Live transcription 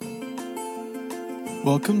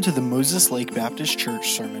Welcome to the Moses Lake Baptist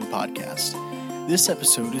Church Sermon Podcast. This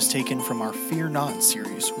episode is taken from our Fear Not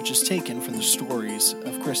series, which is taken from the stories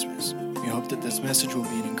of Christmas. We hope that this message will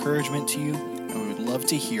be an encouragement to you, and we would love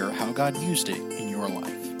to hear how God used it in your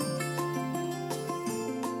life.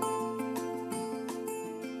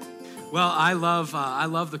 Well, I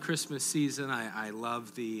love the Christmas season.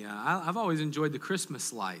 I've always enjoyed the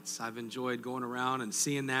Christmas lights. I've enjoyed going around and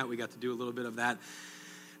seeing that. We got to do a little bit of that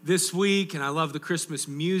this week, and I love the Christmas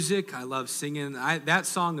music. I love singing. That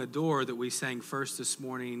song, Adore, that we sang first this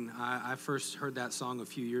morning, I first heard that song a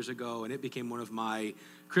few years ago, and it became one of my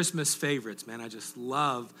Christmas favorites, man. I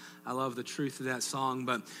love the truth of that song.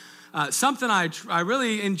 But something I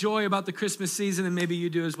really enjoy about the Christmas season, and maybe you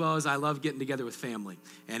do as well, is I love getting together with family.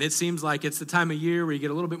 And it seems like it's the time of year where you get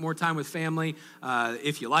a little bit more time with family.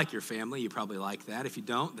 If you like your family, you probably like that. If you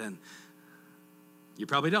don't, then you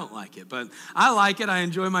probably don't like it, but I like it. I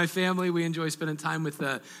enjoy my family. We enjoy spending time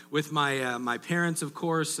with my parents, of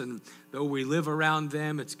course, and though we live around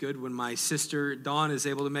them, it's good when my sister Dawn is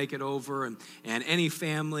able to make it over, and any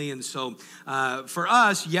family. And so for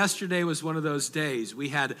us, yesterday was one of those days. We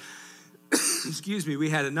had, we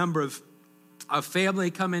had a number of family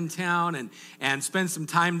come in town and spend some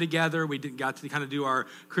time together. We got to kind of do our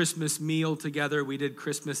Christmas meal together. We did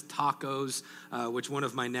Christmas tacos, which one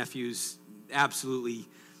of my nephews absolutely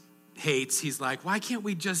hates. He's like, why can't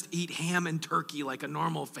we just eat ham and turkey like a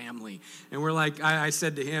normal family? And we're like, I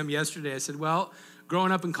said to him yesterday, I said, well,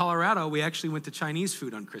 growing up in Colorado, we actually went to Chinese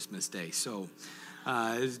food on Christmas Day, so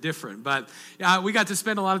it's different. But we got to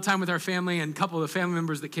spend a lot of time with our family, and a couple of the family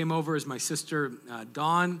members that came over is my sister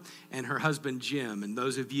Dawn and her husband Jim. And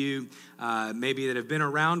those of you maybe that have been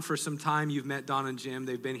around for some time, you've met Dawn and Jim.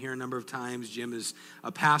 They've been here a number of times. Jim is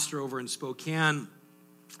a pastor over in Spokane.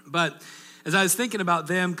 But as I was thinking about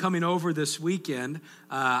them coming over this weekend,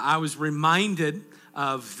 I was reminded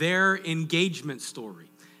of their engagement story.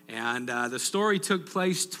 And the story took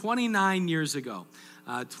place 29 years ago.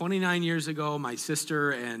 29 years ago, my sister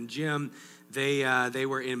and Jim, they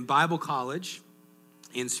were in Bible college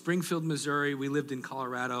in Springfield, Missouri. We lived in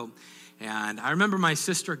Colorado. And I remember my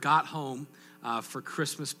sister got home for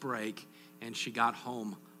Christmas break, and she got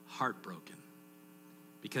home heartbroken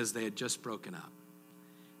because they had just broken up.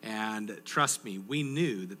 And trust me, we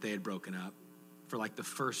knew that they had broken up for like the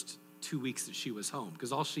first 2 weeks that she was home,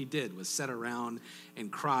 because all she did was sit around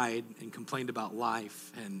and cried and complained about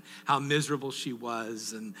life and how miserable she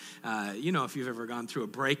was. And, if you've ever gone through a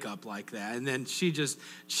breakup like that. And then she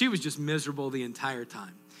was just miserable the entire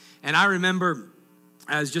time. And I remember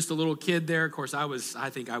as just a little kid there, of course, I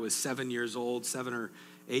think I was 7 years old, 7 or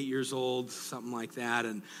 8 years old, something like that.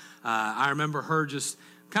 And I remember her just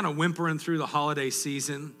kind of whimpering through the holiday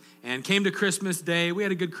season, and came to Christmas Day. We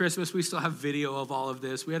had a good Christmas. We still have video of all of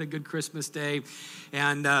this. We had a good Christmas Day.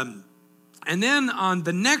 And then on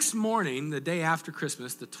the next morning, the day after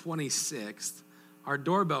Christmas, the 26th, our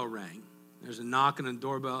doorbell rang. There's a knock on the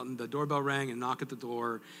doorbell, and the doorbell rang, and knock at the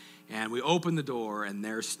door, and we opened the door, and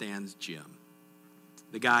there stands Jim,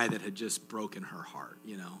 the guy that had just broken her heart,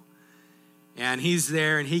 And he's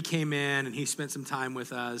there, and he came in, and he spent some time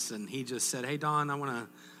with us, and he just said, hey, Dawn, I want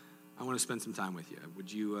to spend some time with you.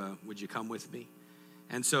 Would you come with me?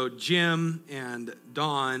 And so Jim and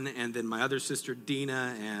Dawn, and then my other sister,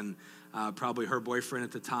 Dina, and probably her boyfriend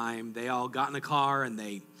at the time, they all got in a car, and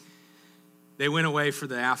they went away for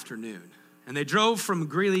the afternoon. And they drove from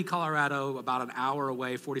Greeley, Colorado, about an hour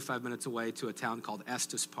away, 45 minutes away, to a town called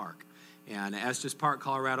Estes Park. And Estes Park,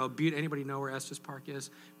 Colorado, anybody know where Estes Park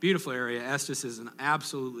is? Beautiful area. Estes is an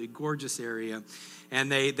absolutely gorgeous area. And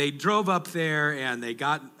they drove up there, and they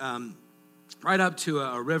got right up to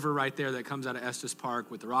a river right there that comes out of Estes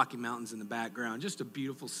Park with the Rocky Mountains in the background. Just a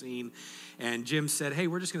beautiful scene. And Jim said, hey,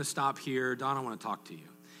 we're just going to stop here. Dawn, I want to talk to you.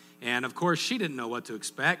 And, of course, she didn't know what to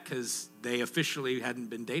expect because they officially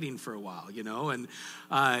hadn't been dating for a while, And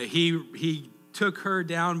he took her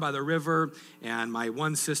down by the river, and my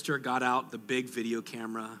one sister got out the big video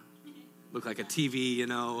camera, looked like a TV,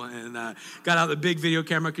 and got out the big video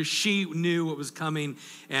camera because she knew what was coming.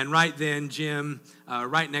 And right then, Jim,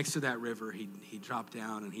 right next to that river, he dropped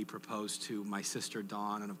down and he proposed to my sister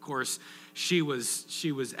Dawn. And of course, she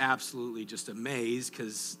was absolutely just amazed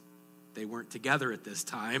because they weren't together at this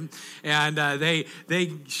time. And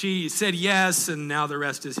she said yes, and now the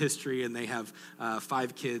rest is history. And they have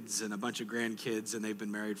 5 kids and a bunch of grandkids, and they've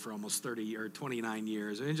been married for almost 30 or 29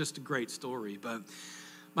 years. And it's just a great story. But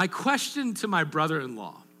my question to my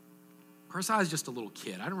brother-in-law, of course, I was just a little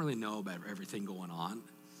kid. I don't really know about everything going on.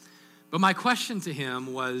 But my question to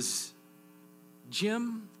him was,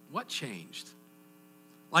 Jim, what changed?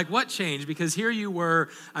 Like, what changed? Because here you were,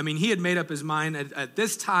 he had made up his mind at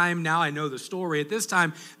this time. Now I know the story. At this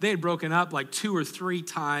time, they had broken up like 2 or 3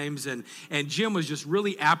 times, and Jim was just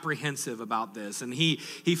really apprehensive about this. And he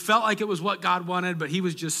felt like it was what God wanted, but he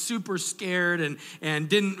was just super scared and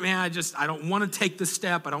didn't, I don't want to take the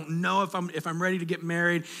step. I don't know if I'm ready to get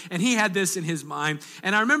married. And he had this in his mind.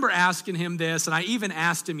 And I remember asking him this, and I even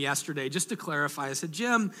asked him yesterday just to clarify. I said,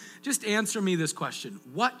 Jim, just answer me this question.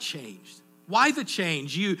 What changed? Why the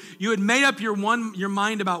change? You had made up your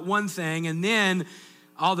mind about one thing, and then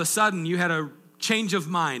all of a sudden you had a change of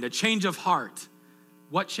mind, a change of heart.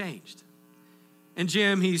 What changed? And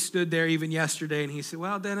Jim, he stood there even yesterday, and he said,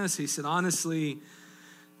 well, Dennis, he said, honestly,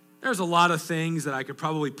 there's a lot of things that I could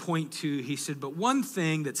probably point to. He said, but one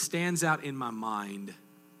thing that stands out in my mind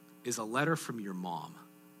is a letter from your mom.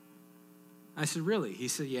 I said, really? He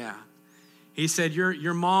said, yeah. He said,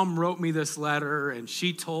 your mom wrote me this letter, and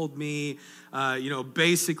she told me,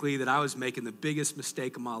 basically that I was making the biggest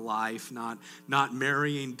mistake of my life, not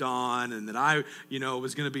marrying Dawn, and that I,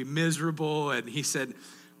 was going to be miserable. And he said,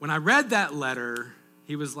 when I read that letter,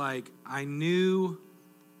 he was like, I knew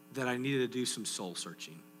that I needed to do some soul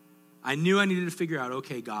searching. I knew I needed to figure out,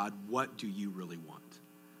 okay, God, what do you really want?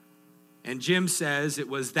 And Jim says it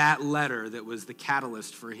was that letter that was the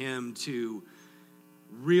catalyst for him to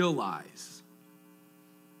realize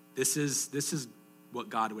this is what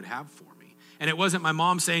God would have for me. And it wasn't my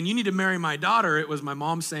mom saying, you need to marry my daughter. It was my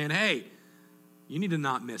mom saying, hey, you need to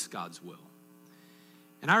not miss God's will.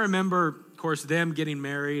 And I remember, of course, them getting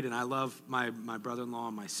married, and I love my brother-in-law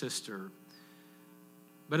and my sister.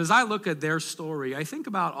 But as I look at their story, I think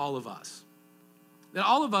about all of us. That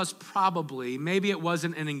all of us probably, maybe it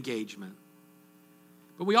wasn't an engagement,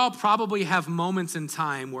 but we all probably have moments in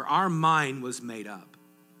time where our mind was made up.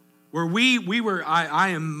 Where I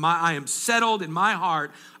am settled in my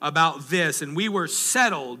heart about this, and we were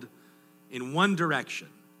settled in one direction.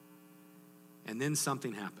 And then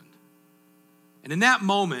something happened. And in that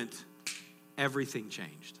moment, everything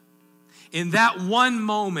changed. In that one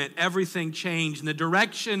moment, everything changed, and the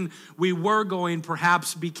direction we were going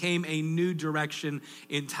perhaps became a new direction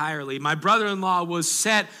entirely. My brother-in-law was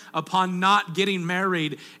set upon not getting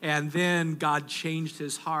married, and then God changed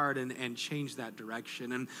his heart and changed that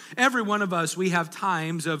direction. And every one of us, we have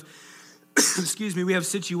times of, we have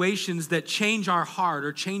situations that change our heart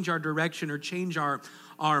or change our direction or change our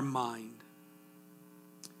mind.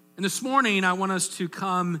 And this morning, I want us to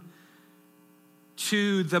come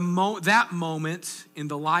to that moment in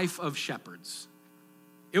the life of shepherds.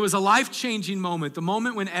 It was a life-changing moment, the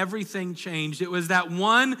moment when everything changed. It was that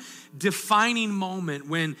one defining moment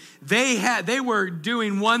when they were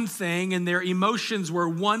doing one thing and their emotions were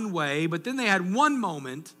one way, but then they had one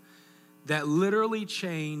moment that literally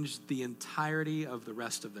changed the entirety of the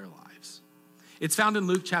rest of their lives. It's found in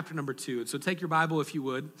Luke chapter number 2. And so take your Bible if you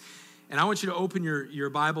would, and I want you to open your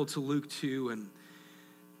Bible to Luke 2, and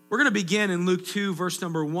we're going to begin in Luke 2, verse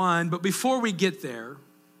number 1, but before we get there,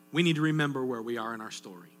 we need to remember where we are in our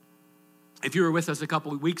story. If you were with us a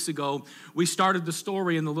couple of weeks ago, we started the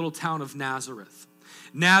story in the little town of Nazareth.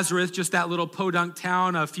 Nazareth, just that little podunk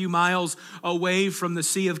town a few miles away from the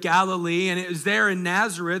Sea of Galilee, and it was there in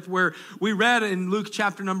Nazareth where we read in Luke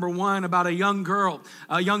chapter number 1 about a young girl,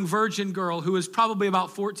 a young virgin girl who was probably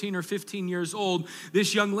about 14 or 15 years old,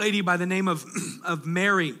 this young lady by the name of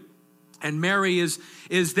Mary. And Mary is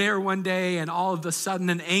there one day, and all of a sudden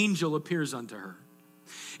an angel appears unto her.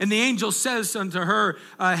 And the angel says unto her,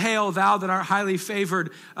 Hail, thou that art highly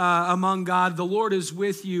favored among God. The Lord is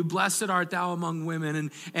with you. Blessed art thou among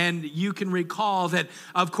women. And you can recall that,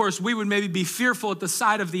 of course, we would maybe be fearful at the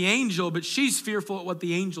sight of the angel, but she's fearful at what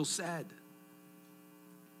the angel said.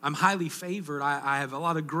 I'm highly favored. I have a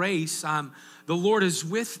lot of grace. The Lord is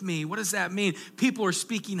with me. What does that mean? People are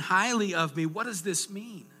speaking highly of me. What does this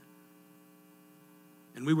mean?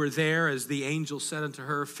 And we were there as the angel said unto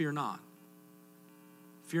her, Fear not.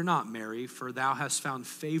 Fear not, Mary, for thou hast found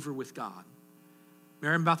favor with God.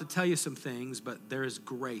 Mary, I'm about to tell you some things, but there is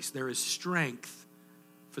grace, there is strength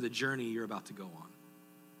for the journey you're about to go on.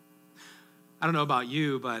 I don't know about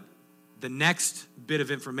you, but the next bit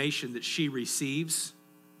of information that she receives,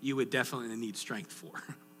 you would definitely need strength for.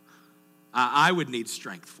 I would need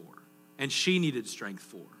strength for, and she needed strength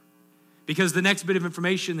for. Because the next bit of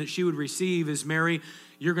information that she would receive is, Mary,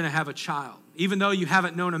 you're going to have a child. Even though you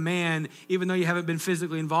haven't known a man, even though you haven't been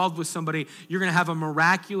physically involved with somebody, you're going to have a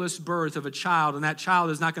miraculous birth of a child. And that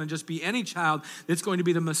child is not going to just be any child. It's going to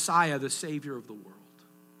be the Messiah, the Savior of the world.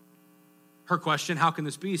 Her question, how can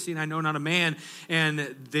this be? Seeing I know not a man.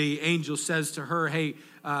 And the angel says to her, hey,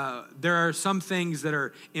 there are some things that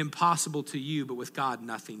are impossible to you, but with God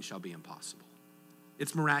nothing shall be impossible.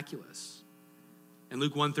 It's miraculous. And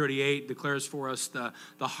Luke 1:38 declares for us the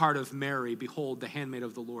heart of Mary, behold, the handmaid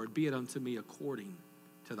of the Lord, be it unto me according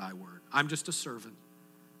to thy word. I'm just a servant.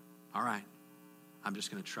 All right, I'm just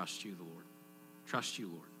going to trust you, the Lord. Trust you,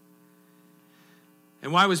 Lord.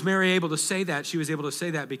 And why was Mary able to say that? She was able to say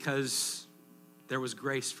that because there was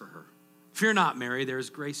grace for her. Fear not, Mary, there is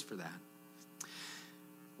grace for that.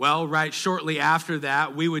 Well, right shortly after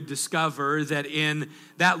that, we would discover that in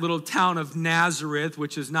that little town of Nazareth,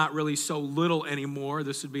 which is not really so little anymore,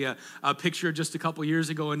 this would be a picture just a couple years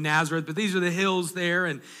ago in Nazareth, but these are the hills there.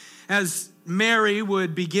 And as Mary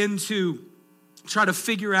would begin to try to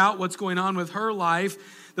figure out what's going on with her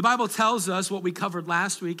life, the Bible tells us what we covered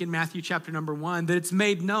last week in Matthew chapter number 1, that it's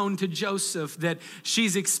made known to Joseph that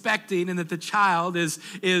she's expecting and that the child is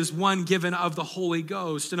one given of the Holy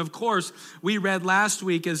Ghost. And of course, we read last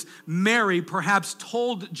week as Mary perhaps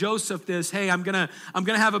told Joseph this, hey, I'm gonna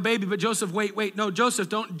have a baby, but Joseph, wait, no,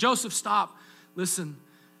 Joseph, stop. Listen,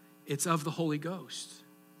 it's of the Holy Ghost.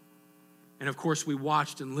 And of course, we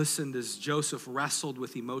watched and listened as Joseph wrestled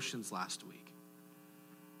with emotions last week.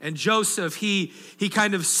 And Joseph, he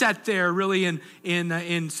kind of sat there really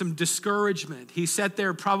in some discouragement. He sat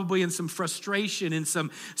there probably in some frustration, in some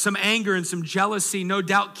anger and some jealousy, no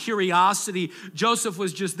doubt curiosity. Joseph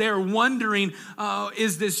was just there wondering,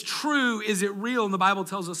 is this true? Is it real? And the Bible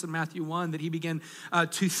tells us in Matthew 1 that he began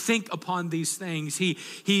to think upon these things.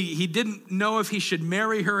 He didn't know if he should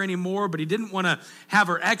marry her anymore, but he didn't want to have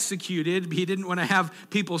her executed. He didn't want to have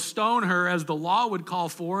people stone her as the law would call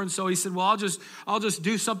for. And so he said, well, I'll just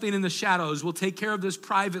do something in the shadows. We'll take care of this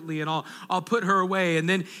privately, and I'll put her away. And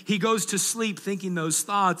then he goes to sleep thinking those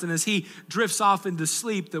thoughts. And as he drifts off into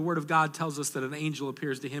sleep, the word of God tells us that an angel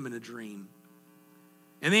appears to him in a dream.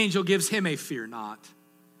 And the angel gives him a fear not.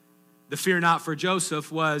 The fear not for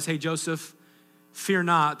Joseph was, hey, Joseph, fear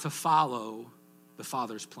not to follow the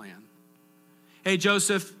Father's plan. Hey,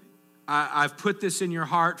 Joseph, I've put this in your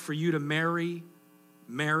heart for you to marry,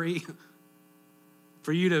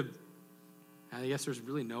 for you to, I guess there's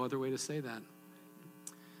really no other way to say that.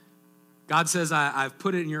 God says, I've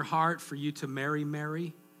put it in your heart for you to marry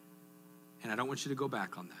Mary, and I don't want you to go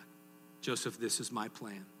back on that. Joseph, this is my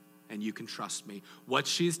plan, and you can trust me. What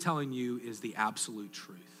she's telling you is the absolute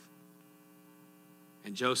truth.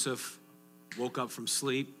 And Joseph woke up from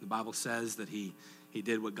sleep. The Bible says that he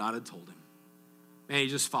did what God had told him. Man, he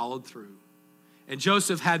just followed through. And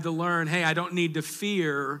Joseph had to learn, hey, I don't need to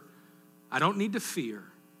fear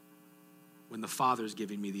when the Father's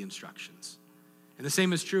giving me the instructions. And the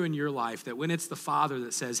same is true in your life, that when it's the Father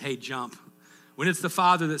that says, hey, jump, when it's the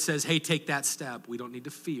Father that says, hey, take that step, we don't need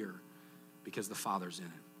to fear because the Father's in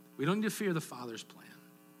it. We don't need to fear the Father's plan.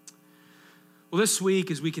 Well, this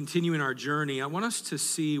week, as we continue in our journey, I want us to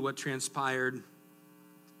see what transpired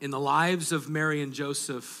in the lives of Mary and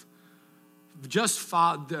Joseph just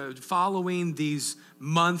following these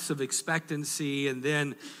months of expectancy. And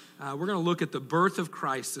then we're going to look at the birth of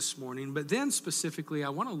Christ this morning. But then specifically, I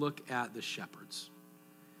want to look at the shepherds.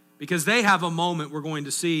 Because they have a moment we're going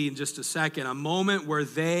to see in just a second, a moment where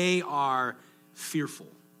they are fearful.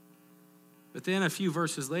 But then a few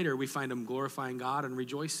verses later, we find them glorifying God and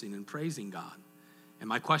rejoicing and praising God. And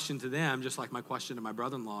my question to them, just like my question to my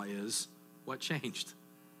brother-in-law, is, what changed?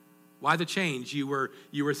 Why the change? You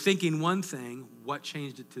were thinking one thing, what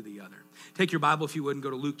changed it to the other? Take your Bible, if you would, and go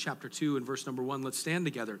to Luke chapter 2 and verse number 1. Let's stand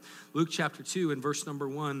together. Luke chapter 2 and verse number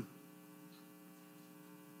 1.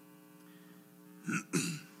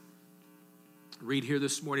 Read here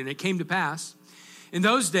this morning. It came to pass in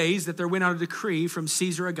those days that there went out a decree from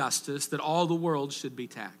Caesar Augustus that all the world should be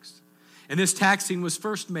taxed. And this taxing was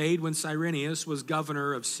first made when Cyrenius was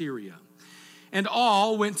governor of Syria. And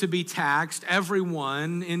all went to be taxed,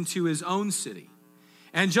 everyone into his own city.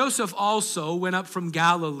 And Joseph also went up from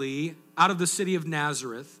Galilee, out of the city of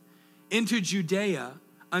Nazareth, into Judea,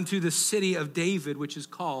 unto the city of David, which is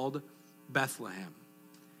called Bethlehem,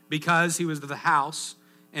 because he was of the house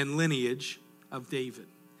and lineage of David.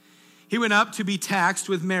 He went up to be taxed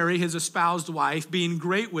with Mary, his espoused wife, being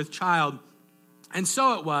great with child. And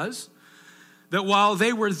so it was that while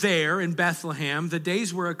they were there in Bethlehem, the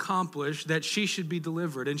days were accomplished that she should be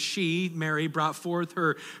delivered. And she, Mary, brought forth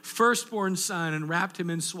her firstborn son and wrapped him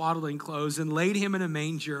in swaddling clothes and laid him in a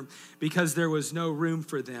manger because there was no room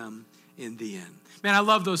for them in the end. Man, I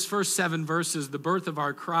love those first 7 verses, the birth of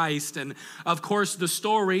our Christ. And of course, the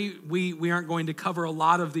story, we aren't going to cover a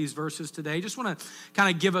lot of these verses today. Just want to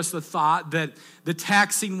kind of give us the thought that the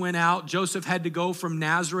taxing went out. Joseph had to go from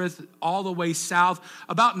Nazareth all the way south,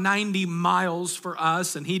 about 90 miles for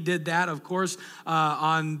us. And he did that, of course,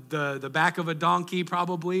 on the back of a donkey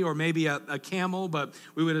probably, or maybe a camel, but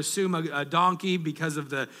we would assume a donkey because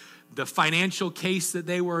of the financial case that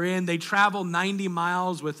they were in. They traveled 90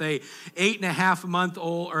 miles with a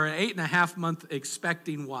 8.5-month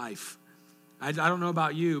expecting wife. I don't know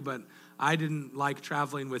about you, but I didn't like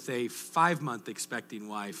traveling with a 5-month expecting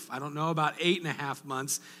wife. I don't know about 8.5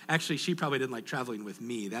 months. Actually, she probably didn't like traveling with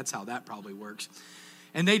me. That's how that probably works.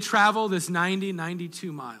 And they travel this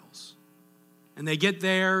 92 miles. And they get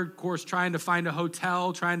there, of course, trying to find a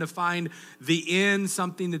hotel, trying to find the inn,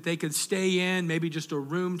 something that they could stay in, maybe just a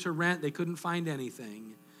room to rent. They couldn't find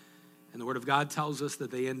anything. And the Word of God tells us that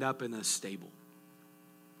they end up in a stable.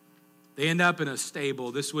 They end up in a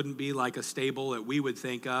stable. This wouldn't be like a stable that we would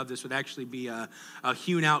think of. This would actually be a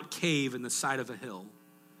hewn-out cave in the side of a hill.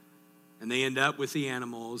 And they end up with the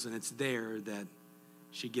animals, and it's there that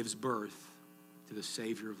she gives birth to the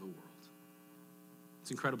Savior of the world.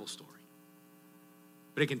 It's an incredible story.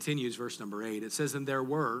 But it continues, verse number 8. It says, "And there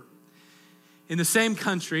were, in the same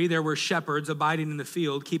country, there were shepherds abiding in the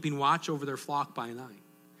field, keeping watch over their flock by night.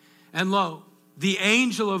 And lo, the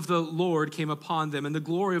angel of the Lord came upon them, and the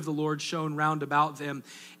glory of the Lord shone round about them,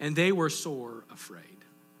 and they were sore afraid."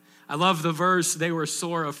 I love the verse, they were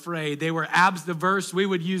sore afraid. They were, the verse, we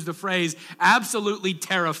would use the phrase, absolutely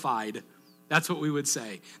terrified. That's what we would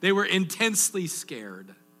say. They were intensely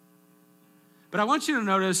scared. But I want you to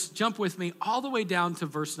notice, jump with me all the way down to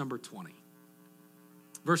verse number 20.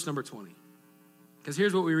 Verse number 20. Because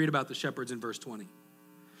here's what we read about the shepherds in verse 20.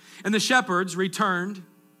 "And the shepherds returned,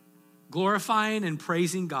 glorifying and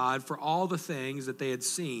praising God for all the things that they had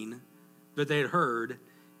seen, that they had heard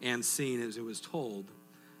and seen as it was told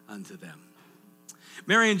unto them."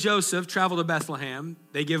 Mary and Joseph travel to Bethlehem.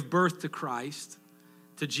 They give birth to Christ,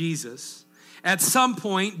 to Jesus. At some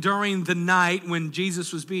point during the night when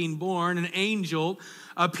Jesus was being born, an angel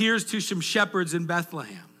appears to some shepherds in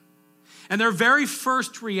Bethlehem. And their very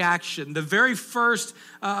first reaction, the very first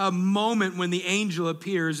moment when the angel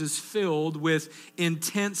appears is filled with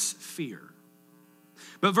intense fear.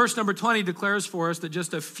 But verse number 20 declares for us that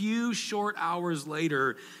just a few short hours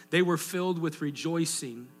later, they were filled with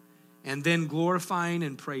rejoicing and then glorifying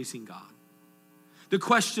and praising God. The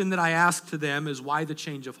question that I ask to them is, why the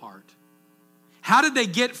change of heart? How did they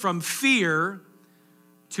get from fear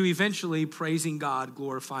to eventually praising God,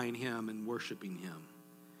 glorifying Him, and worshiping Him?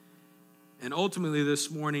 And ultimately this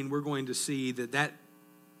morning, we're going to see that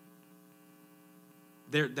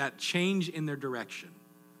change in their direction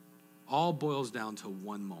all boils down to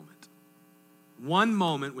one moment. One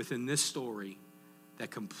moment within this story that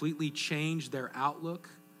completely changed their outlook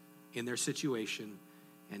in their situation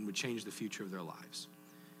and would change the future of their lives.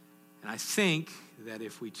 And I think that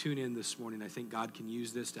if we tune in this morning, I think God can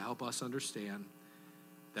use this to help us understand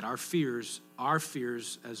that our fears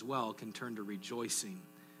as well can turn to rejoicing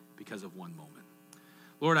because of one moment.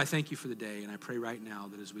 Lord, I thank you for the day, and I pray right now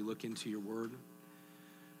that as we look into your word,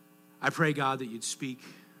 I pray, God, that you'd speak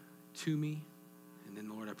to me, and then,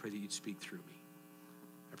 Lord, I pray that you'd speak through me.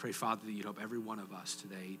 I pray, Father, that you'd help every one of us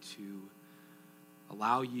today to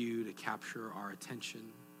allow you to capture our attention.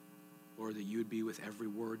 Lord, that you would be with every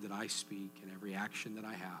word that I speak and every action that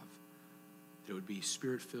I have, that it would be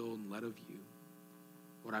spirit-filled and led of you.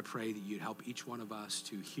 Lord, I pray that you'd help each one of us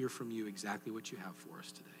to hear from you exactly what you have for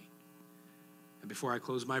us today. And before I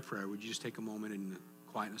close my prayer, would you just take a moment in the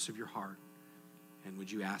quietness of your heart, and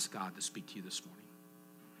would you ask God to speak to you this morning?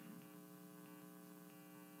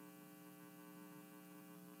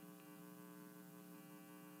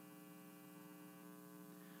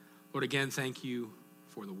 Lord, again, thank you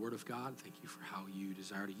for the word of God. Thank you for how you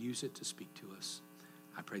desire to use it to speak to us.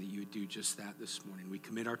 I pray that you would do just that this morning. We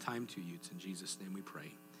commit our time to you. It's in Jesus' name we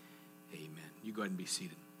pray. Amen. You go ahead and be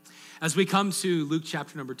seated. As we come to Luke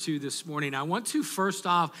chapter number 2 this morning, I want to first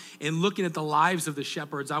off, in looking at the lives of the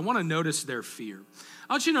shepherds, I want to notice their fear.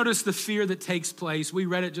 I want you to notice the fear that takes place. We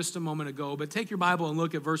read it just a moment ago, but take your Bible and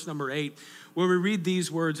look at verse number 8, where we read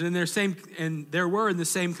these words. And there were in the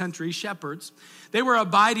same country shepherds. They were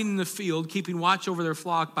abiding in the field, keeping watch over their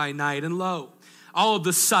flock by night. And lo, all of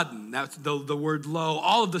the sudden, that's the word lo,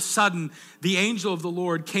 all of the sudden, the angel of the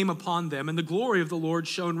Lord came upon them, and the glory of the Lord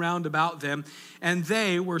shone round about them, and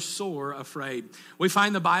they were sore afraid. We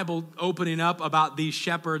find the Bible opening up about these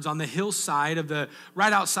shepherds on the hillside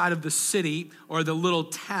right outside of the city or the little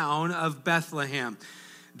town of Bethlehem.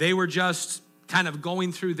 They were just kind of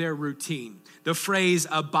going through their routine. The phrase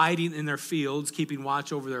abiding in their fields, keeping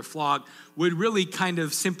watch over their flock, would really kind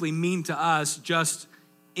of simply mean to us just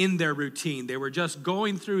in their routine. They were just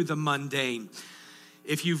going through the mundane.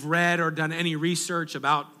 If you've read or done any research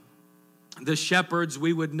about the shepherds,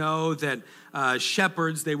 we would know that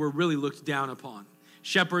shepherds, they were really looked down upon.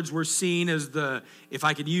 Shepherds were seen as if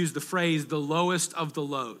I could use the phrase, the lowest of the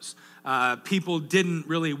lows. People didn't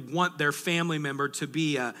really want their family member to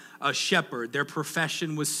be a shepherd. Their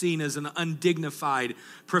profession was seen as an undignified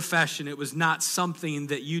profession. It was not something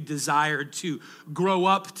that you desired to grow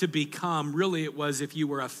up to become. Really, it was if you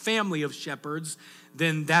were a family of shepherds,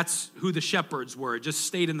 then that's who the shepherds were. It just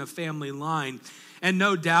stayed in the family line. And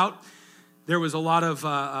no doubt, there was a lot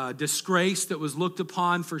of disgrace that was looked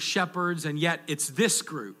upon for shepherds, and yet it's this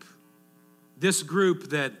group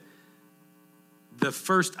that the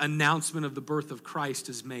first announcement of the birth of Christ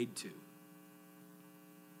is made to.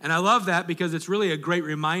 And I love that because it's really a great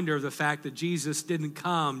reminder of the fact that Jesus didn't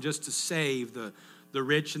come just to save the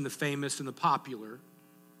rich and the famous and the popular.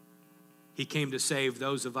 He came to save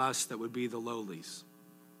those of us that would be the lowlies.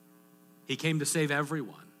 He came to save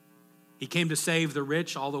everyone. He came to save the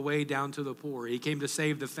rich all the way down to the poor. He came to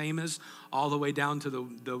save the famous all the way down to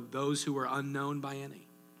those who were unknown by any.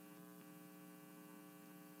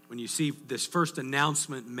 When you see this first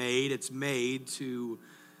announcement made, it's made to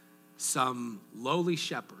some lowly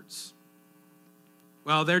shepherds.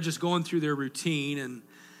 Well, they're just going through their routine, and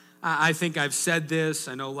I think I've said this.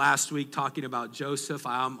 I know last week talking about Joseph,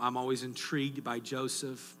 I'm always intrigued by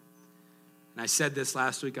Joseph. And I said this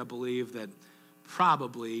last week, I believe, that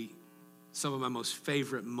probably some of my most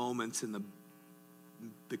favorite moments in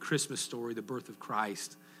the Christmas story, the birth of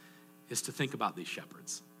Christ, is to think about these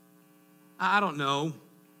shepherds. I don't know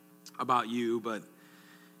about you, but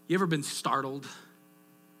you ever been startled?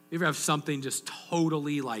 You ever have something just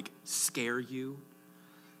totally scare you?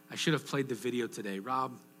 I should have played the video today.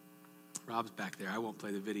 Rob's back there. I won't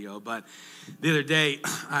play the video, but the other day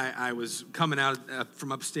I was coming out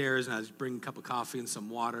from upstairs and I was bringing a cup of coffee and some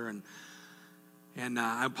water, and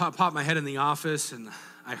I popped my head in the office, and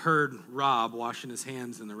I heard Rob washing his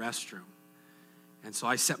hands in the restroom. And so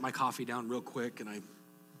I set my coffee down real quick, and I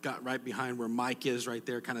got right behind where Mike is right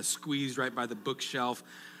there, kind of squeezed right by the bookshelf,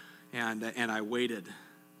 and I waited.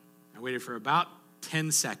 I waited for about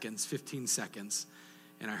 10 seconds, 15 seconds,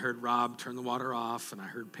 and I heard Rob turn the water off, and I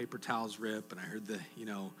heard paper towels rip, and I heard the,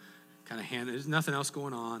 kind of hand. There's nothing else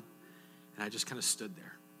going on, and I just kind of stood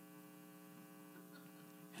there.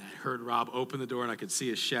 Heard Rob open the door, and I could see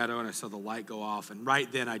his shadow, and I saw the light go off, and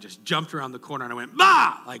right then I just jumped around the corner and I went,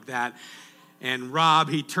 "Bah!" like that. And Rob,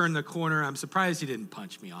 he turned the corner. I'm surprised he didn't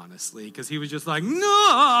punch me, honestly, because he was just like,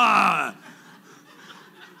 "No!"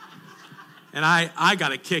 And I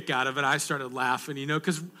got a kick out of it. I started laughing,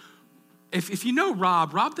 because if you know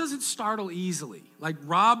Rob doesn't startle easily. Like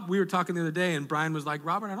Rob, we were talking the other day, and Brian was like,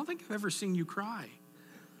 "Robert, I don't think I've ever seen you cry.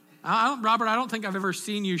 Robert, I don't think I've ever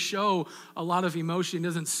seen you show a lot of emotion. He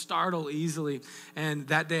doesn't startle easily." And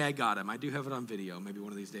that day I got him. I do have it on video. Maybe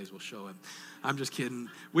one of these days we'll show him. I'm just kidding.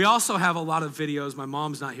 We also have a lot of videos. My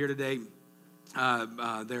mom's not here today.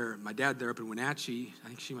 My dad, they're up in Wenatchee. I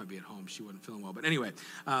think she might be at home. She wasn't feeling well. But anyway,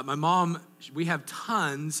 my mom, we have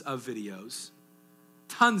tons of videos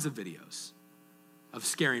of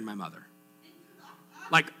scaring my mother.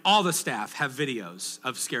 Like all the staff have videos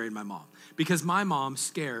of scaring my mom. Because my mom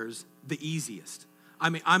scares the easiest. I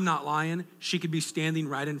mean, I'm not lying. She could be standing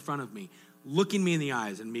right in front of me, looking me in the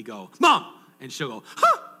eyes, and me go, "Mom!" And she'll go,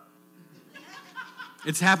 "Huh!"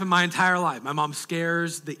 It's happened my entire life. My mom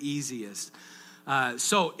scares the easiest.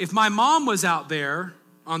 So if my mom was out there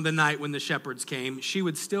on the night when the shepherds came, she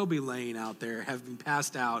would still be laying out there, having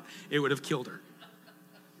passed out. It would have killed her.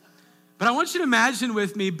 But I want you to imagine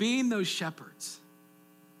with me being those shepherds.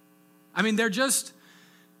 I mean, they're just...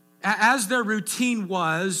 As their routine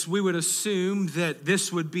was, we would assume that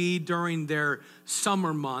this would be during their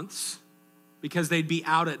summer months because they'd be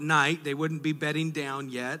out at night. They wouldn't be bedding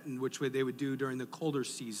down yet, in which way they would do during the colder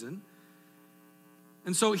season.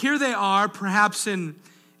 And so here they are, perhaps in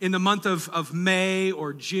the month of May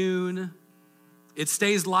or June. It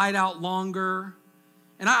stays light out longer.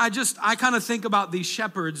 And I kind of think about these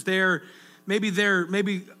shepherds.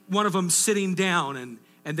 Maybe one of them sitting down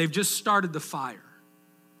and they've just started the fire.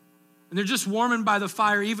 And they're just warming by the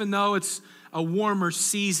fire, even though it's a warmer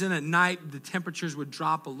season at night, the temperatures would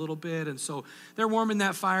drop a little bit. And so they're warming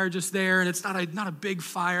that fire just there, and it's not a big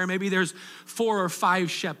fire. Maybe there's 4 or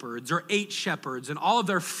 5 shepherds or 8 shepherds, and all of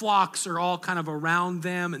their flocks are all kind of around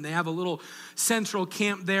them, and they have a little central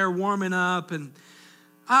camp there warming up. And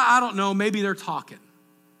I don't know, maybe they're talking.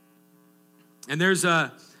 And there's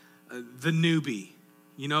the newbie,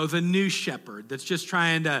 the new shepherd that's just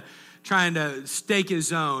trying to stake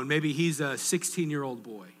his own. Maybe he's a 16-year-old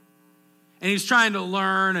boy. And he's trying to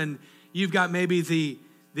learn, and you've got maybe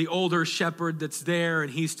the older shepherd that's there,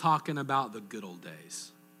 and he's talking about the good old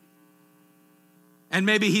days. And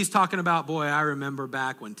maybe he's talking about, boy, I remember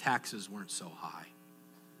back when taxes weren't so high.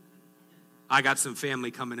 I got some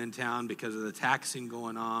family coming in town because of the taxing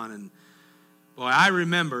going on, and boy, I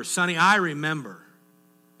remember.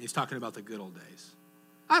 He's talking about the good old days.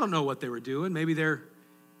 I don't know what they were doing. Maybe they're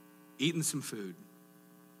eating some food.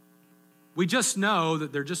 We just know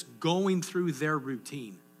that they're just going through their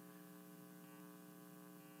routine.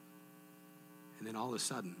 And then all of a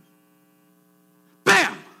sudden,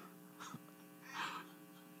 bam!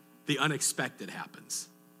 The unexpected happens.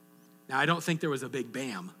 Now, I don't think there was a big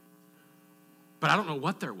bam, but I don't know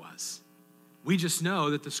what there was. We just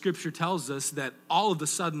know that the scripture tells us that all of a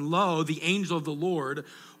sudden, lo, the angel of the Lord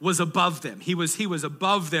was above them. He was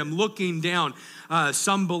above them, looking down.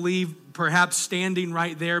 Some believe perhaps standing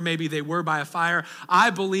right there. Maybe they were by a fire.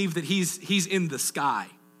 I believe that he's in the sky.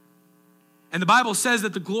 And the Bible says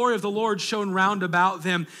that the glory of the Lord shone round about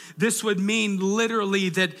them. This would mean literally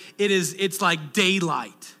that it's like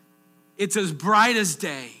daylight. It's as bright as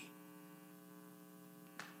day.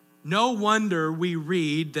 No wonder we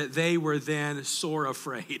read that they were then sore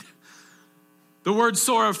afraid. The word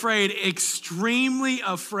sore afraid, extremely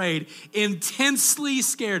afraid, intensely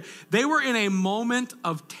scared. They were in a moment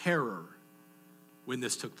of terror when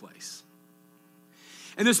this took place.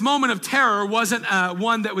 And this moment of terror wasn't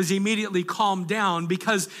one that was immediately calmed down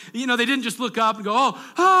because, they didn't just look up and go,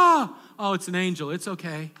 oh, it's an angel, it's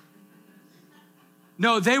okay.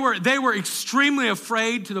 No, they were extremely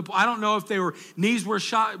afraid to the point. I don't know if their knees were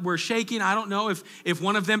shaking. I don't know if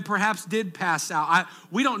one of them perhaps did pass out.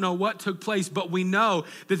 We don't know what took place, but we know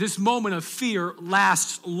that this moment of fear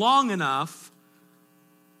lasts long enough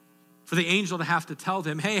for the angel to have to tell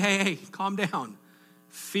them, hey, calm down.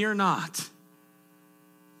 Fear not.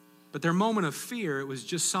 But their moment of fear, it was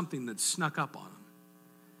just something that snuck up on them.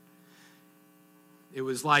 It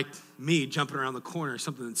was like me jumping around the corner,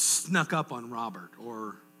 something that snuck up on Robert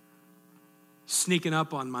or sneaking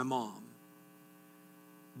up on my mom.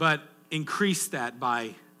 But increase that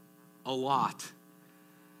by a lot.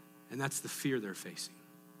 And that's the fear they're facing.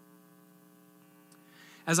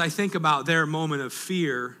 As I think about their moment of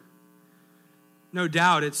fear, no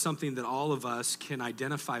doubt it's something that all of us can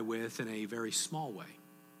identify with in a very small way.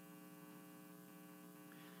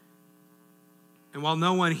 And while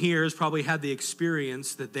no one here has probably had the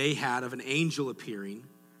experience that they had of an angel appearing,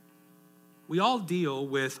 we all deal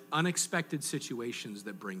with unexpected situations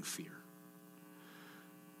that bring fear.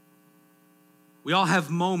 We all have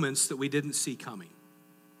moments that we didn't see coming.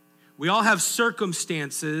 We all have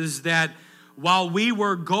circumstances that while we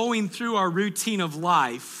were going through our routine of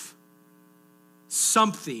life,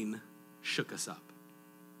 something shook us up.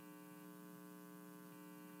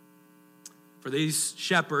 For these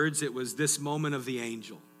shepherds, it was this moment of the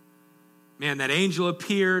angel. Man, that angel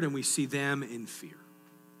appeared and we see them in fear.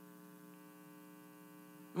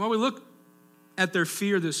 And while we look at their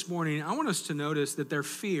fear this morning, I want us to notice that their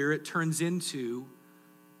fear, it turns into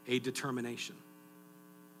a determination.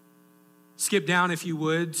 Skip down, if you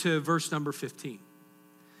would, to verse number 15.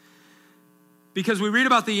 Because we read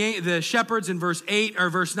about the shepherds in verse 8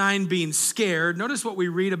 or verse 9 being scared. Notice what we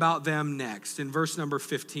read about them next in verse number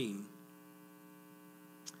 15.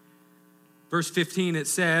 Verse 15, it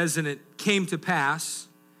says, and it came to pass,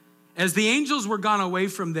 as the angels were gone away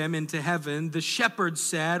from them into heaven, the shepherds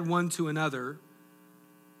said one to another,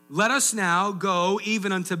 let us now go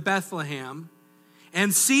even unto Bethlehem,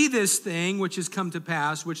 and see this thing which is come to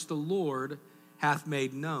pass, which the Lord hath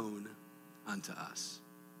made known unto us.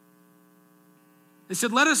 They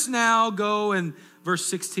said, let us now go, and verse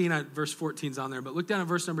 16, verse 14 is on there, but look down at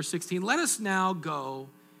verse number 16. Let us now go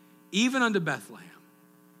even unto Bethlehem,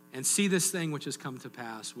 and see this thing which has come to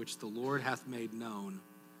pass, which the Lord hath made known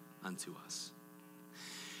unto us.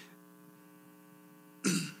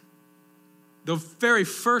 The very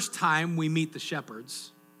first time we meet the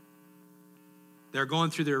shepherds, they're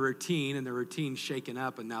going through their routine, and their routine's shaken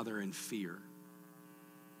up, and now they're in fear.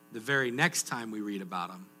 The very next time we read about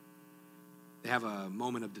them, they have a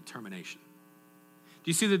moment of determination.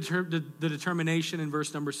 Do you see the determination in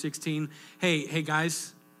verse number 16? Hey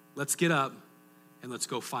guys, let's get up. And let's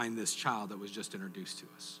go find this child that was just introduced to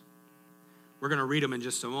us. We're going to read them in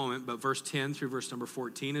just a moment, but verse 10 through verse number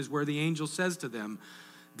 14 is where the angel says to them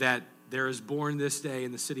that there is born this day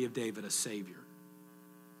in the city of David a Savior.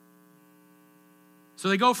 So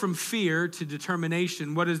they go from fear to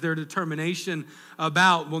determination. What is their determination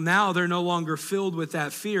about? Well, now they're no longer filled with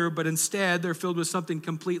that fear, but instead they're filled with something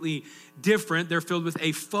completely different. They're filled with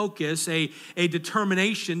a focus, a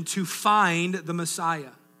determination to find the Messiah.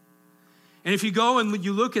 And if you go and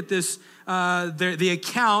you look at this, the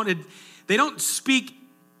account, they don't speak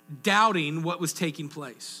doubting what was taking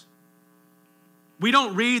place. We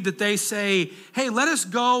don't read that they say, hey, let us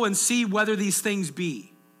go and see whether these things be.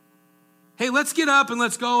 Hey, let's get up and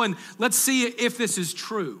let's go and let's see if this is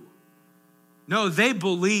true. No, they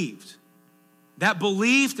believed. That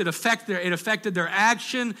belief, it affected their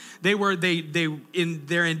action. They in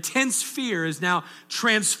their intense fear is now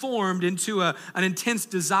transformed into an intense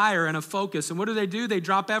desire and a focus. And what do? They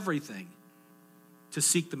drop everything to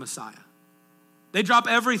seek the Messiah. They drop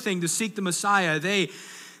everything to seek the Messiah.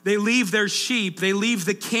 They leave their sheep, they leave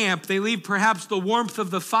the camp, they leave perhaps the warmth of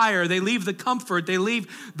the fire, they leave the comfort, they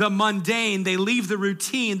leave the mundane, they leave the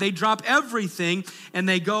routine, they drop everything and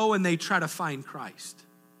they go and they try to find Christ.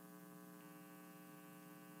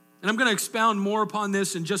 And I'm going to expound more upon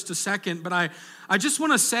this in just a second, but I just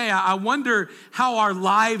want to say, I wonder how our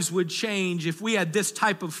lives would change if we had this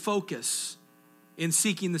type of focus in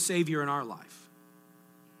seeking the Savior in our life.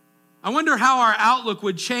 I wonder how our outlook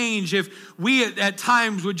would change if we at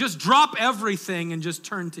times would just drop everything and just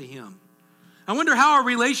turn to Him. I wonder how our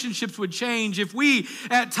relationships would change if we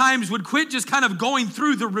at times would quit just kind of going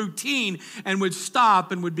through the routine and would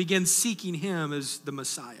stop and would begin seeking Him as the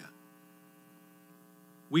Messiah.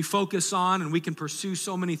 We focus on and we can pursue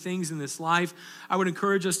so many things in this life. I would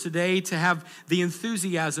encourage us today to have the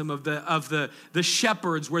enthusiasm of the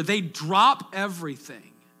shepherds where they drop everything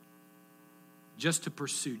just to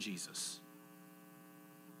pursue Jesus.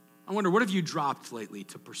 I wonder, what have you dropped lately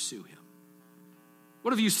to pursue Him?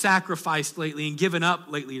 What have you sacrificed lately and given up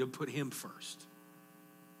lately to put Him first?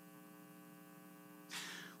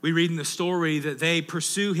 We read in the story that they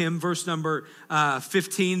pursue Him, verse number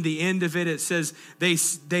 15, the end of it, it says, they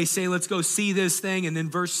say, let's go see this thing. And then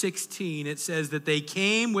verse 16, it says that they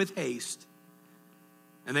came with haste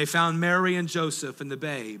and they found Mary and Joseph and the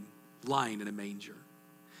babe lying in a manger.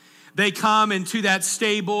 They come into that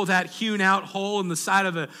stable, that hewn out hole in the side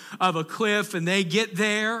of a cliff, and they get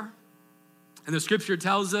there. And the scripture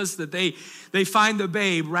tells us that they find the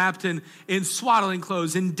babe wrapped in swaddling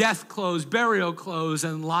clothes, in death clothes, burial clothes,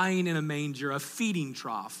 and lying in a manger, a feeding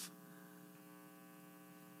trough.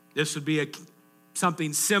 This would be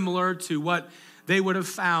something similar to what they would have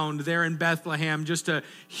found there in Bethlehem, just a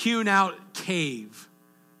hewn out cave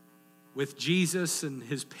with Jesus and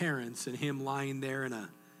His parents and Him lying there in a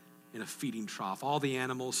feeding trough. All the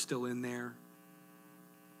animals still in there.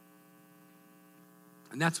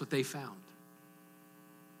 And that's what they found.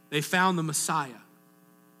 They found the Messiah.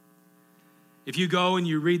 If you go and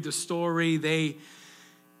you read the story,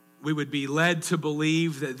 we would be led to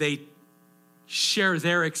believe that they share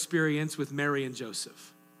their experience with Mary and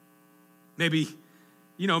Joseph. Maybe,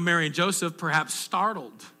 Mary and Joseph perhaps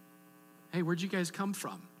startled. Hey, where'd you guys come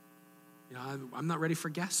from? I'm not ready for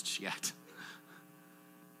guests yet.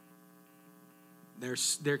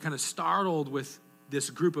 They're kind of startled with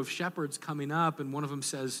this group of shepherds coming up, and one of them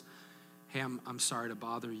says, hey, I'm sorry to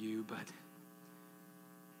bother you, but,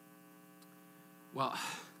 well,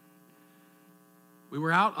 we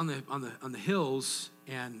were out on the hills,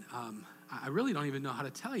 and I really don't even know how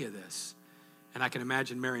to tell you this. And I can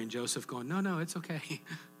imagine Mary and Joseph going, no, it's okay.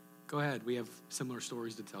 Go ahead, we have similar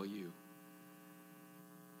stories to tell you.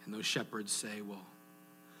 And those shepherds say, well,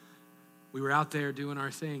 we were out there doing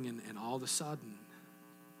our thing, and all of a sudden,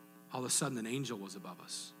 an angel was above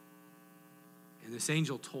us. And this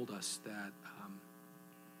angel told us that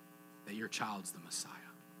your child's the Messiah.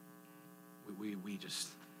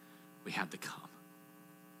 We had to come.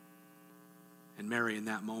 And Mary in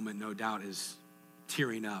that moment, no doubt, is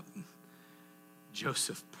tearing up.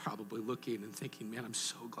 Joseph probably looking and thinking, man, I'm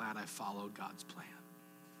so glad I followed God's plan.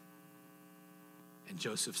 And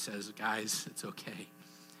Joseph says, guys, it's okay.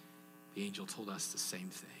 The angel told us the same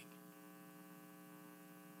thing.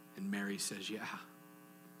 And Mary says, yeah.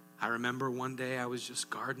 I remember one day I was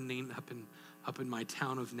just gardening up in my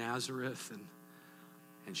town of Nazareth,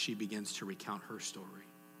 and she begins to recount her story.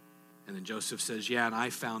 And then Joseph says, yeah, and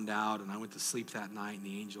I found out, and I went to sleep that night, and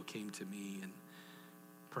the angel came to me, and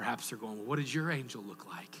perhaps they're going, well, what did your angel look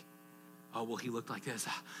like? Oh, well, he looked like this.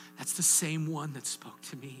 That's the same one that spoke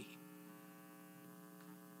to me.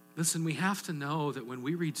 Listen, we have to know that when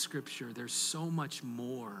we read Scripture, there's so much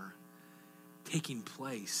more taking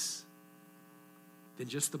place than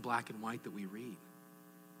just the black and white that we read.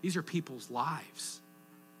 These are people's lives.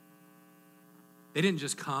 They didn't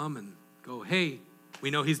just come and go, hey, We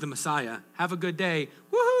know he's the Messiah. Have a good day.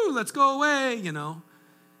 Woohoo, let's go away,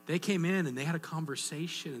 They came in and they had a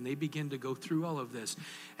conversation and they began to go through all of this.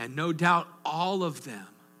 And no doubt all of them,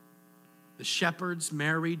 the shepherds,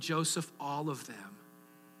 Mary, Joseph, all of them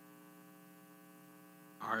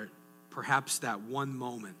are perhaps that one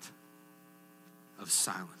moment of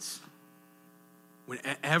silence when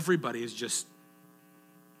everybody is just,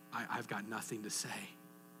 I've got nothing to say.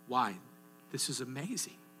 Why? This is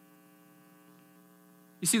amazing.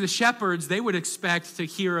 You see, the shepherds, they would expect to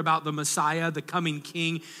hear about the Messiah, the coming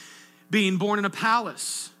king, being born in a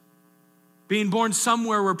palace, being born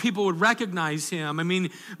somewhere where people would recognize him. I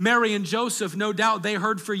mean, Mary and Joseph, no doubt, they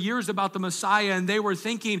heard for years about the Messiah, and they were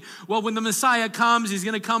thinking, well, when the Messiah comes, he's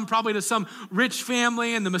going to come probably to some rich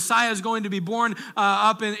family, and the Messiah is going to be born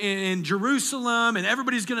up in Jerusalem, and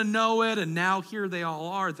everybody's going to know it. And now here they all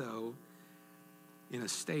are, though, in a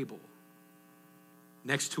stable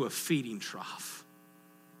next to a feeding trough,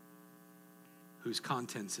 whose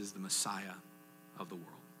contents is the Messiah of the world.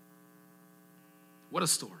 What a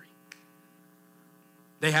story.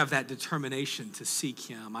 They have that determination to seek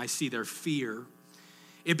him. I see their fear.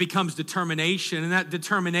 It becomes determination, and that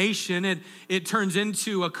determination, it turns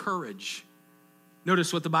into a courage.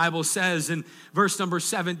 Notice what the Bible says in verse number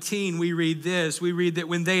 17. We read this. We read that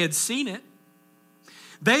when they had seen it,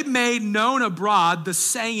 they made known abroad the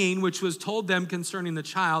saying which was told them concerning the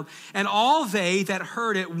child, and all they that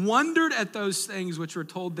heard it wondered at those things which were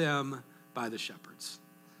told them by the shepherds.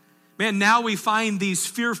 Man, now we find these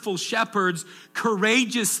fearful shepherds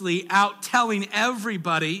courageously out telling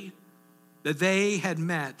everybody that they had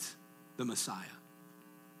met the Messiah.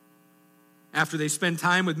 After they spend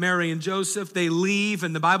time with Mary and Joseph, they leave,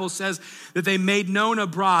 and the Bible says that they made known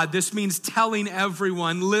abroad. This means telling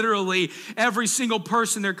everyone, literally every single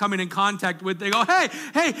person they're coming in contact with. They go, hey,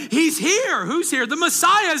 he's here. Who's here? The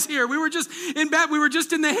Messiah's here. We were just in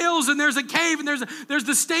the hills, and there's a cave, and there's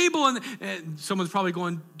the stable, and someone's probably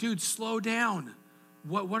going, dude, slow down.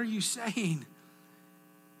 What are you saying?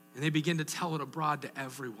 And they begin to tell it abroad to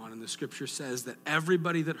everyone, and the scripture says that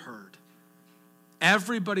everybody that heard,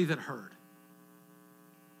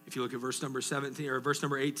 if you look at verse number 17 or verse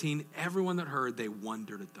number 18, everyone that heard, they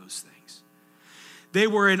wondered at those things. They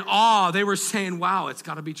were in awe. They were saying, wow, it's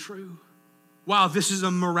got to be true. Wow, this is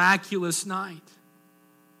a miraculous night.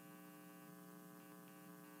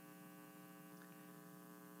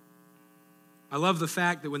 I love the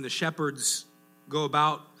fact that when the shepherds go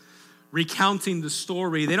about recounting the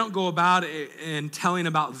story, they don't go about it and telling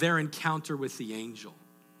about their encounter with the angel.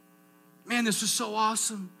 Man, this is so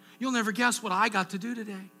awesome. You'll never guess what I got to do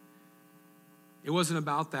today. It wasn't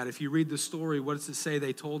about that. If you read the story, what does it say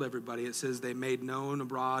they told everybody? It says they made known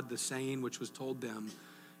abroad the saying which was told them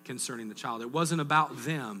concerning the child. It wasn't about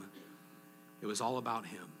them. It was all about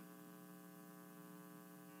him.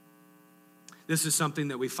 This is something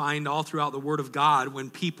that we find all throughout the Word of God. When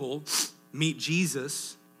people meet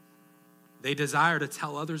Jesus, they desire to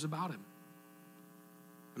tell others about him.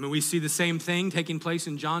 I mean, we see the same thing taking place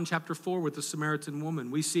in John chapter 4 with the Samaritan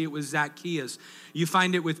woman. We see it with Zacchaeus. You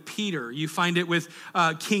find it with Peter. You find it with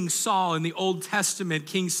King Saul in the Old Testament.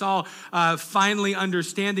 King Saul finally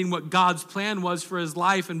understanding what God's plan was for his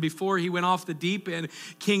life. And before he went off the deep end,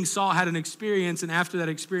 King Saul had an experience. And after that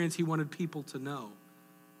experience, he wanted people to know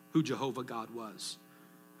who Jehovah God was.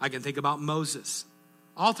 I can think about Moses.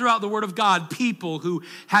 All throughout the Word of God, people who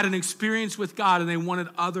had an experience with God and they wanted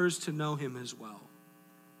others to know him as well.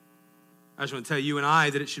 I just want to tell you and I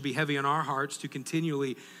that it should be heavy on our hearts to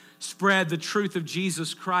continually spread the truth of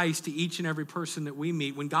Jesus Christ to each and every person that we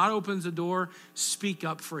meet. When God opens a door, speak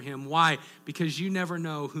up for him. Why? Because you never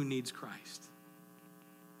know who needs Christ.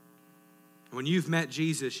 When you've met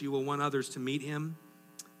Jesus, you will want others to meet him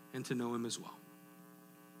and to know him as well.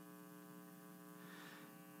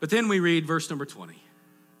 But then we read verse number 20,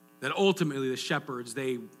 that ultimately the shepherds,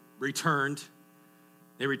 they returned.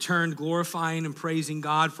 They returned glorifying and praising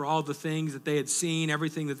God for all the things that they had seen,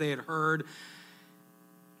 everything that they had heard,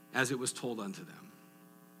 as it was told unto them.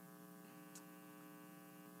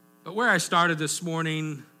 But where I started this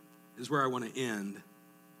morning is where I want to end,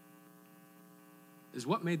 is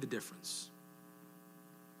what made the difference?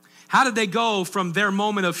 How did they go from their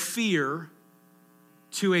moment of fear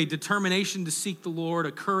to a determination to seek the Lord,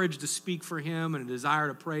 a courage to speak for him, and a desire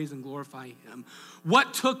to praise and glorify him?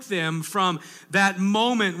 What took them from that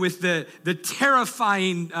moment with the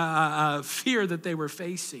terrifying fear that they were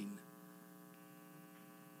facing?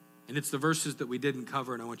 And it's the verses that we didn't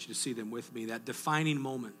cover, and I want you to see them with me. That defining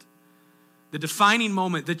moment,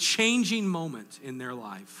 the changing moment in their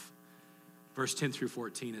life. Verse 10 through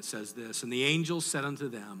 14, it says this, and the angel said unto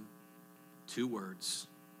them 2 words,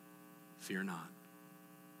 fear not.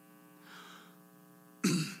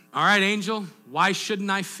 All right, angel, why shouldn't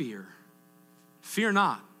I fear? Fear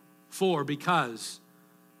not, because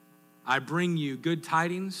I bring you good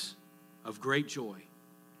tidings of great joy,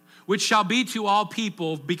 which shall be to all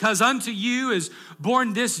people, because unto you is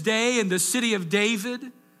born this day in the city of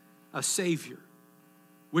David a Savior,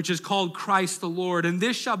 which is called Christ the Lord. And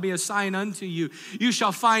this shall be a sign unto you. You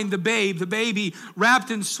shall find the baby wrapped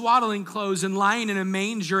in swaddling clothes and lying in a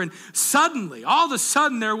manger. And suddenly, all of a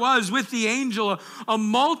sudden, there was with the angel a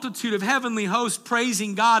multitude of heavenly hosts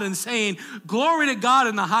praising God and saying, glory to God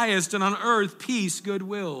in the highest, and on earth peace,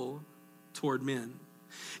 goodwill toward men.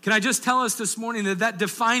 Can I just tell us this morning that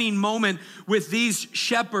defining moment with these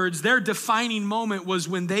shepherds, their defining moment was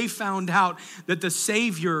when they found out that the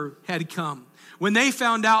Savior had come. When they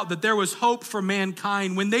found out that there was hope for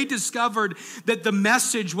mankind, when they discovered that the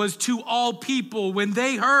message was to all people, when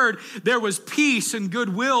they heard there was peace and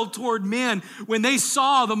goodwill toward men, when they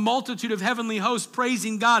saw the multitude of heavenly hosts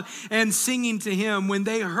praising God and singing to Him, when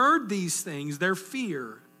they heard these things, their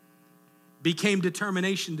fear became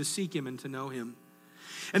determination to seek Him and to know Him.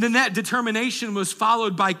 And then that determination was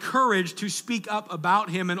followed by courage to speak up about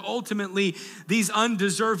Him. And ultimately, these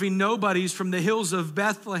undeserving nobodies from the hills of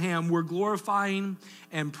Bethlehem were glorifying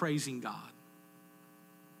and praising God.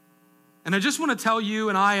 And I just want to tell you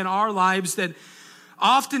and I in our lives that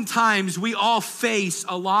oftentimes we all face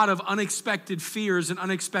a lot of unexpected fears and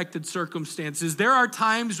unexpected circumstances. There are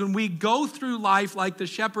times when we go through life like the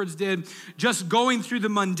shepherds did, just going through the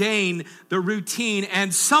mundane, the routine,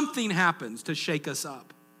 and something happens to shake us up.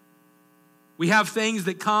 We have things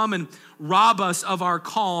that come and rob us of our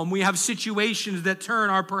calm. We have situations that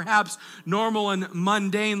turn our perhaps normal and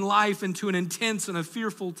mundane life into an intense and a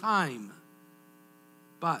fearful time.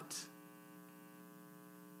 But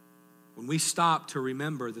when we stop to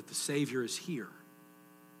remember that the Savior is here,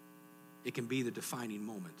 it can be the defining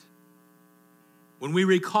moment. When we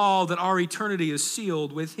recall that our eternity is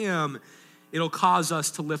sealed with Him, it'll cause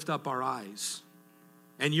us to lift up our eyes.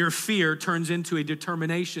 And your fear turns into a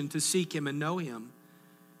determination to seek Him and know Him.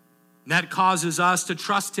 And that causes us to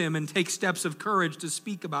trust Him and take steps of courage to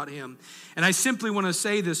speak about Him. And I simply want to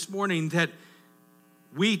say this morning that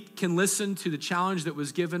we can listen to the challenge that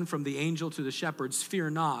was given from the angel to the shepherds,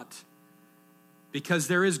 fear not, because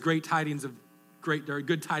there is good tidings of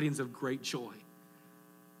great joy.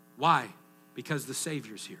 Why? Because the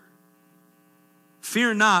Savior's here.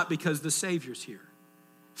 Fear not, because the Savior's here.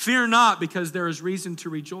 Fear not, because there is reason to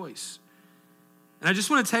rejoice. And I just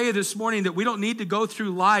want to tell you this morning that we don't need to go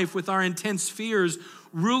through life with our intense fears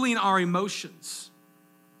ruling our emotions,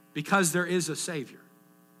 because there is a Savior.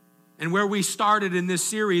 And where we started in this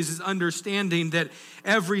series is understanding that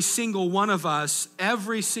every single one of us,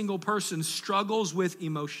 every single person struggles with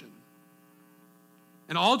emotion.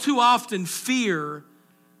 And all too often, fear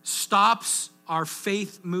stops our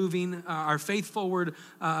forward moving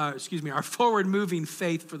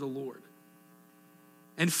faith for the Lord.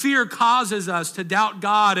 And fear causes us to doubt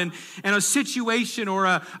God, and a situation or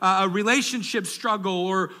a relationship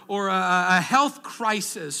struggle or a health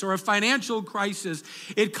crisis or a financial crisis,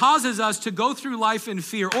 it causes us to go through life in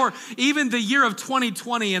fear. Or even the year of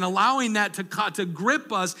 2020 and allowing that to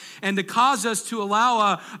grip us and to cause us to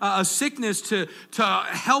allow a sickness to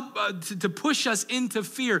help to push us into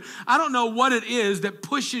fear. I don't know what it is that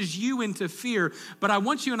pushes you into fear, but I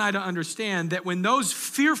want you and I to understand that when those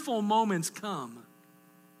fearful moments come,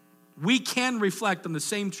 we can reflect on the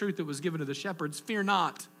same truth that was given to the shepherds. Fear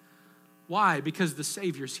not. Why? Because the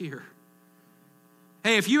Savior's here.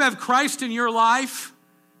 Hey, if you have Christ in your life,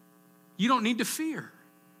 you don't need to fear.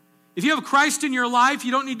 If you have Christ in your life,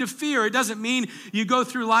 you don't need to fear. It doesn't mean you go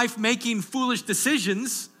through life making foolish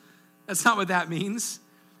decisions. That's not what that means.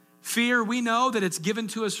 Fear, we know that it's given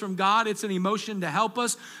to us from God. It's an emotion to help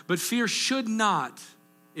us, but fear should not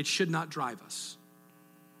drive us.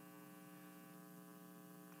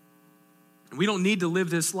 And we don't need to live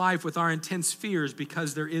this life with our intense fears,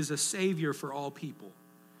 because there is a Savior for all people.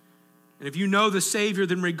 And if you know the Savior,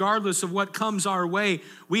 then regardless of what comes our way,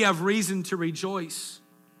 we have reason to rejoice.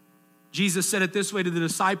 Jesus said it this way to the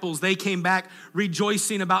disciples. They came back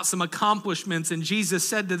rejoicing about some accomplishments, and Jesus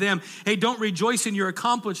said to them, hey, don't rejoice in your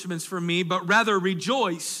accomplishments for me, but rather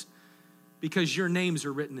rejoice because your names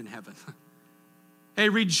are written in heaven. Hey,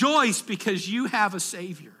 rejoice because you have a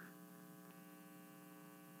Savior.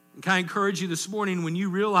 And can I encourage you this morning, when you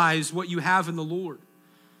realize what you have in the Lord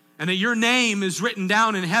and that your name is written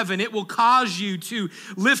down in heaven, it will cause you to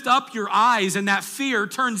lift up your eyes, and that fear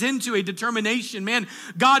turns into a determination. Man,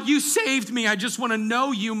 God, you saved me. I just want to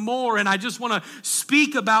know you more, and I just want to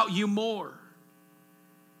speak about you more.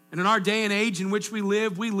 And in our day and age in which we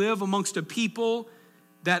live amongst a people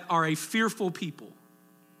that are a fearful people.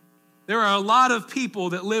 There are a lot of people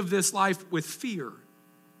that live this life with fear.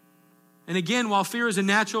 And again, while fear is a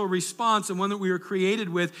natural response and one that we were created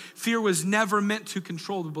with, fear was never meant to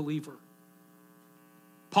control the believer.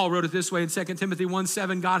 Paul wrote it this way in 2 Timothy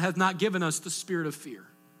 1:7, God hath not given us the spirit of fear,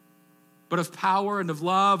 but of power and of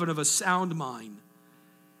love and of a sound mind.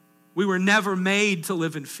 We were never made to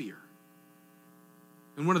live in fear.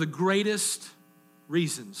 And one of the greatest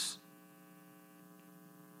reasons,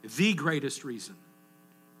 the greatest reason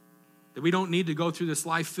that we don't need to go through this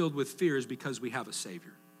life filled with fear is because we have a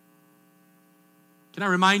Savior. Can I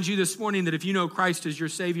remind you this morning that if you know Christ as your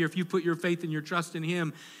Savior, if you put your faith and your trust in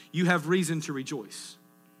Him, you have reason to rejoice.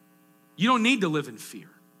 You don't need to live in fear.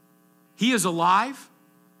 He is alive,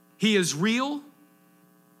 He is real,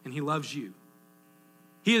 and He loves you.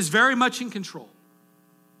 He is very much in control.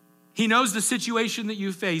 He knows the situation that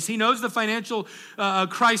you face. He knows the financial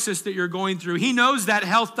crisis that you're going through. He knows that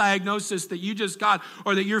health diagnosis that you just got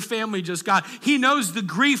or that your family just got. He knows the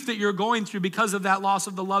grief that you're going through because of that loss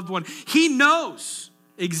of the loved one. He knows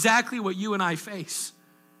exactly what you and I face.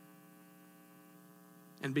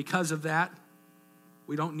 And because of that,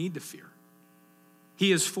 we don't need to fear.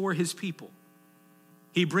 He is for His people.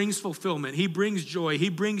 He brings fulfillment. He brings joy. He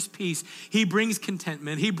brings peace. He brings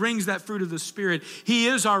contentment. He brings that fruit of the Spirit. He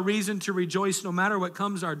is our reason to rejoice no matter what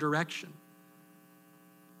comes our direction.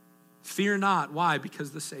 Fear not. Why?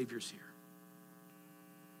 Because the Savior's here.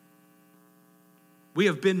 We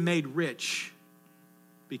have been made rich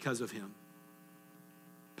because of Him.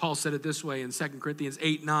 Paul said it this way in 2 Corinthians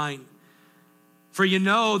 8:9. For you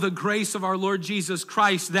know the grace of our Lord Jesus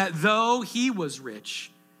Christ, that though He was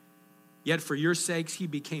rich, yet for your sakes He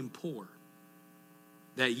became poor,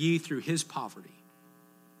 that ye through His poverty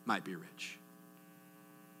might be rich.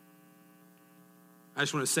 I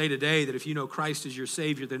just want to say today that if you know Christ as your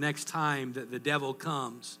Savior, the next time that the devil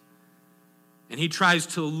comes and he tries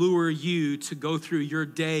to lure you to go through your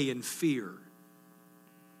day in fear,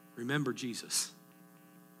 remember Jesus.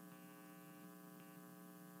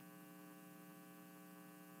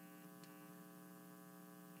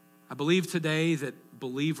 I believe today that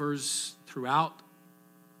believers throughout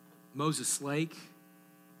Moses Lake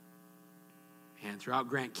and throughout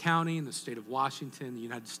Grant County and the state of Washington, the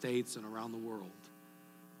United States, and around the world,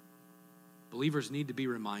 believers need to be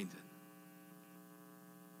reminded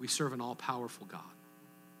we serve an all-powerful God.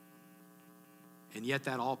 And yet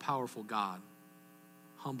that all-powerful God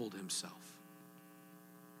humbled Himself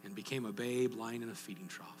and became a babe lying in a feeding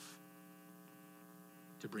trough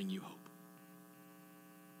to bring you hope,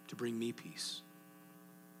 to bring me peace,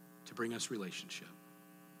 to bring us relationship.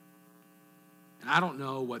 And I don't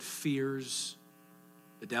know what fears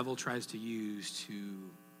the devil tries to use to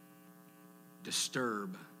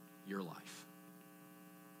disturb your life.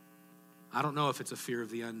 I don't know if it's a fear of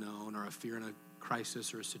the unknown or a fear in a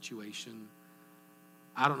crisis or a situation.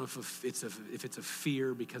 I don't know if it's a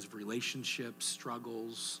fear because of relationship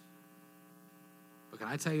struggles. But can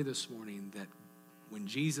I tell you this morning that when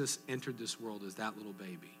Jesus entered this world as that little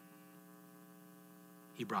baby,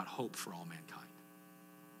 He brought hope for all mankind.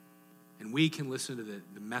 And we can listen to the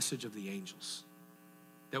message of the angels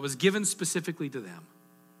that was given specifically to them.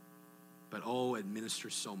 But it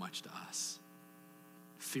ministers so much to us.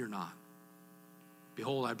 Fear not.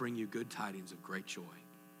 Behold, I bring you good tidings of great joy,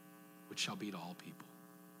 which shall be to all people.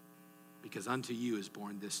 Because unto you is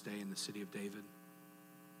born this day in the city of David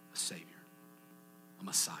a Savior, a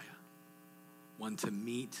Messiah, one to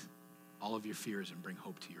meet all of your fears and bring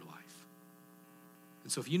hope to your life.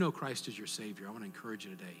 And so if you know Christ as your Savior, I want to encourage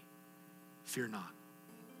you today, fear not,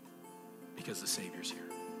 because the Savior's here.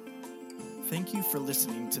 Thank you for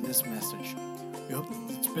listening to this message. We hope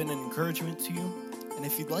it's been an encouragement to you. And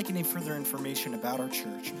if you'd like any further information about our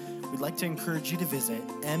church, we'd like to encourage you to visit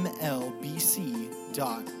mlbc.church.